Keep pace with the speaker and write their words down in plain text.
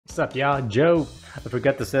What's up, y'all? Joe. I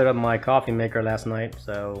forgot to set up my coffee maker last night,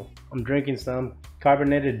 so I'm drinking some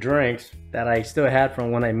carbonated drinks that I still had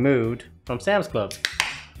from when I moved from Sam's Club.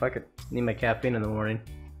 Fuck it, need my caffeine in the morning.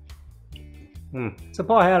 So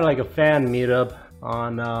Paul had like a fan meetup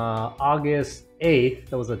on August 8th.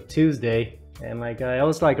 That was a Tuesday, and like it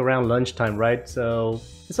was like around lunchtime, right? So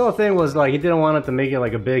this whole thing was like he didn't want it to make it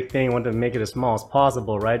like a big thing. He wanted to make it as small as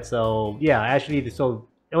possible, right? So yeah, actually, so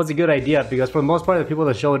it was a good idea because for the most part, the people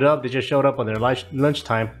that showed up, they just showed up on their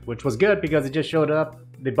lunchtime, which was good because they just showed up,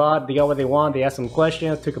 they got what they want, they asked some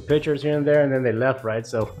questions, took pictures here and there, and then they left, right?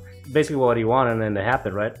 So basically what he wanted, and then it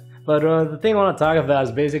happened, right? But the thing I want to talk about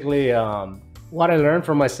is basically what I learned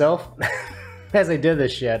from myself as I did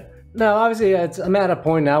this shit. Now, obviously, I'm at a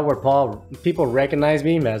point now where people recognize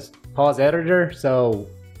me as Paul's editor, so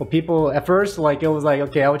for people at first, like it was like,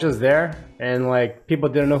 okay, I was just there, and like people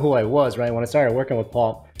didn't know who I was, right? When I started working with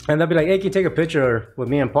Paul, and they'll be like, hey, can you take a picture with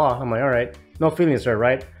me and Paul? I'm like, all right, no feelings hurt,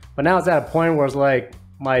 right? But now it's at a point where it's like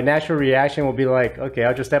my natural reaction will be like, okay,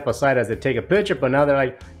 I'll just step aside as they take a picture. But now they're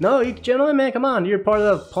like, no, you gentlemen, man, come on, you're part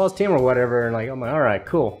of Paul's team or whatever. And like, I'm like, all right,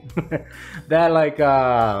 cool. That like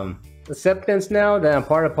acceptance now that I'm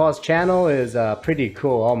part of Paul's channel is pretty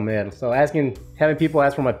cool, I'll admit. So having people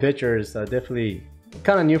ask for my picture is definitely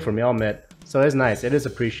kind of new for me, I'll admit. So it's nice, it is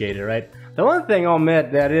appreciated, right? The one thing I'll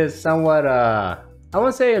admit that is somewhat I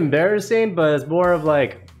wouldn't say embarrassing, but it's more of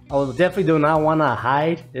like I definitely do not want to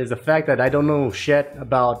hide is the fact that I don't know shit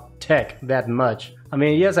about tech that much. I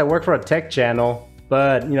mean, yes, I work for a tech channel,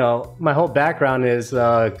 but you know, my whole background is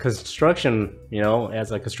construction, you know,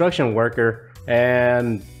 as a construction worker,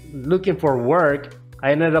 and looking for work,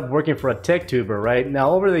 I ended up working for a tech tuber, right?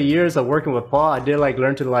 Now, over the years of working with Paul, I did like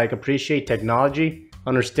learn to like appreciate technology,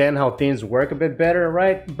 understand how things work a bit better,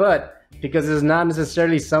 right? But because it's not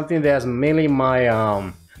necessarily something that's mainly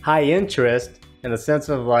my high interest, in the sense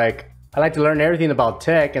of like I like to learn everything about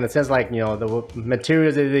tech in the sense like, you know, the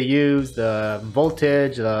materials that they use, the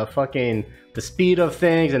voltage, the speed of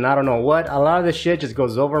things, and I don't know what. A lot of this shit just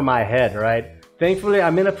goes over my head, right? Thankfully,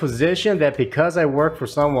 I'm in a position that because I work for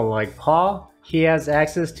someone like Paul, he has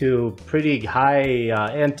access to pretty high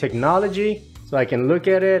end technology, so I can look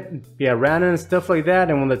at it, be around it and stuff like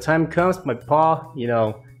that. And when the time comes, my Paul, you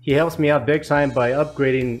know, he helps me out big time by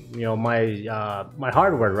upgrading, you know, my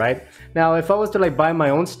hardware, right? Now, if I was to like buy my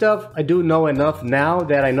own stuff, I do know enough now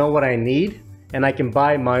that I know what I need, and I can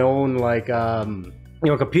buy my own like you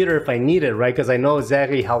know, computer if I need it, right? Because I know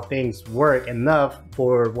exactly how things work enough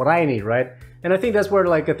for what I need, right? And I think that's where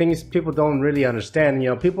like the things people don't really understand. You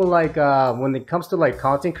know, people like when it comes to like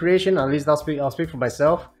content creation, at least I'll speak for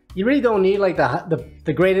myself. You really don't need like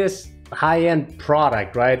the greatest high-end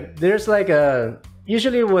product, right? There's like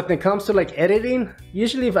usually when it comes to like editing,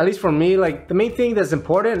 usually at least for me, like the main thing that's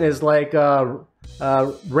important is like RAM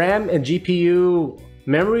and GPU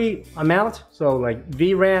memory amount. So like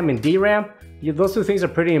VRAM and DRAM, those two things are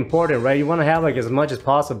pretty important, right? You want to have like as much as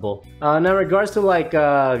possible. Now in regards to like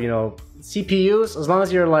you know, CPUs, as long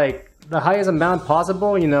as you're like the highest amount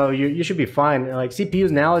possible, you know, you should be fine. Like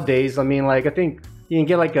CPUs nowadays, I mean, like I think you can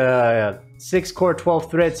get like a 6-core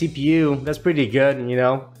 12-thread CPU. That's pretty good, you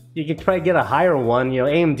know. You can probably get a higher one. You know,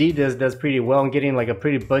 AMD does pretty well in getting like a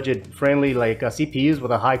pretty budget-friendly like CPUs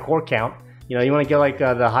with a high core count. You know, you want to get like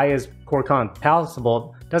the highest core count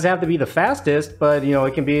possible. Doesn't have to be the fastest, but you know,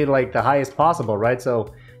 it can be like the highest possible, right?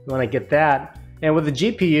 So you want to get that. And with the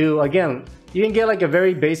GPU, again, you can get like a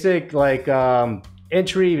very basic like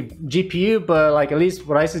entry GPU, but like at least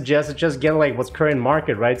what I suggest is just get like what's current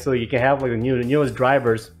market, right? So you can have like the newest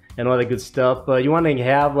drivers and all that good stuff, but you want to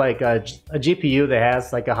have like a GPU that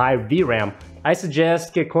has like a high VRAM. I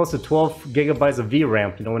suggest get close to 12 gigabytes of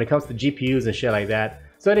VRAM, you know, when it comes to GPUs and shit like that.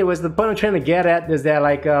 So anyways, the point I'm trying to get at is that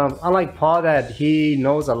like unlike Paul, that he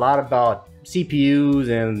knows a lot about CPUs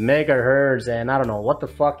and megahertz and I don't know what the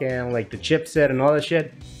fuck, and like the chipset and all that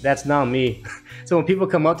shit, that's not me. So when people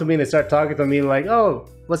come up to me and they start talking to me like, oh,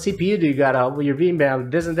 what CPU do you got with your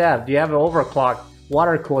VRAM, this and that, do you have an overclock,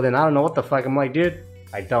 water cooled, and I don't know what the fuck. I'm like, dude,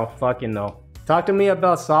 I don't fucking know. Talk to me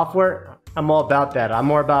about software, I'm all about that. I'm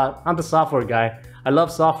the software guy. I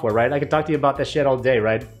love software, right? I can talk to you about that shit all day,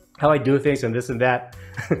 right? How I do things and this and that.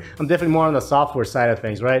 I'm definitely more on the software side of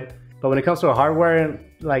things, right? But when it comes to hardware,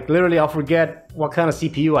 like literally I'll forget what kind of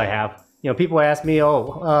CPU I have. You know, people ask me,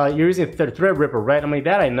 oh, you're using Threadripper, right? I'm like,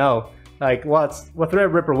 that I know. Like, what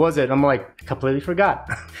Threadripper was it? I'm like, completely forgot.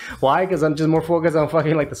 Why? Because I'm just more focused on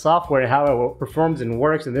fucking like the software and how it performs and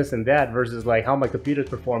works and this and that versus like how my computer's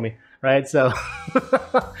performing, right? So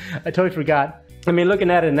I totally forgot. I mean,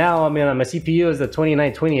 looking at it now, I mean, my CPU is a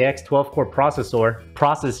 2920X 12-core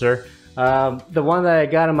processor. The one that I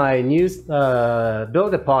got in my new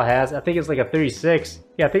build that Paul has, I think it's like a 36.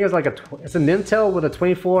 Yeah, I think it's like it's an Intel with a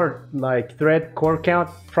 24 like thread core count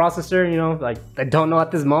processor. You know, like I don't know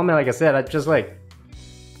at this moment. Like I said, I just like.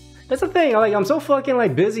 That's the thing, like I'm so fucking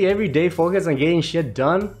like busy every day focused on getting shit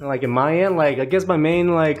done. Like in my end, like I guess my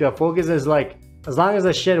main like focus is like as long as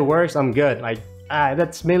the shit works, I'm good. Like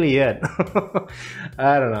that's mainly it.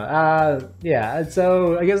 I don't know. Yeah,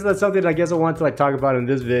 so I guess that's something I want to like talk about in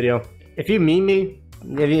this video. If you meet me,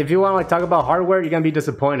 if you want to like talk about hardware, you're gonna be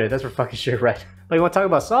disappointed. That's for fucking sure, right? Like you want to talk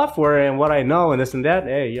about software and what I know and this and that,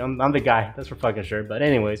 hey, I'm the guy. That's for fucking sure. But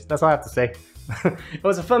anyways, that's all I have to say. It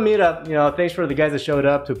was a fun meetup, you know. Thanks for the guys that showed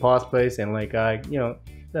up to Paul's place, and like you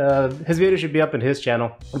know, his video should be up in his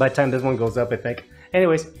channel by the time this one goes up, I think.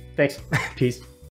 Anyways, thanks. Peace.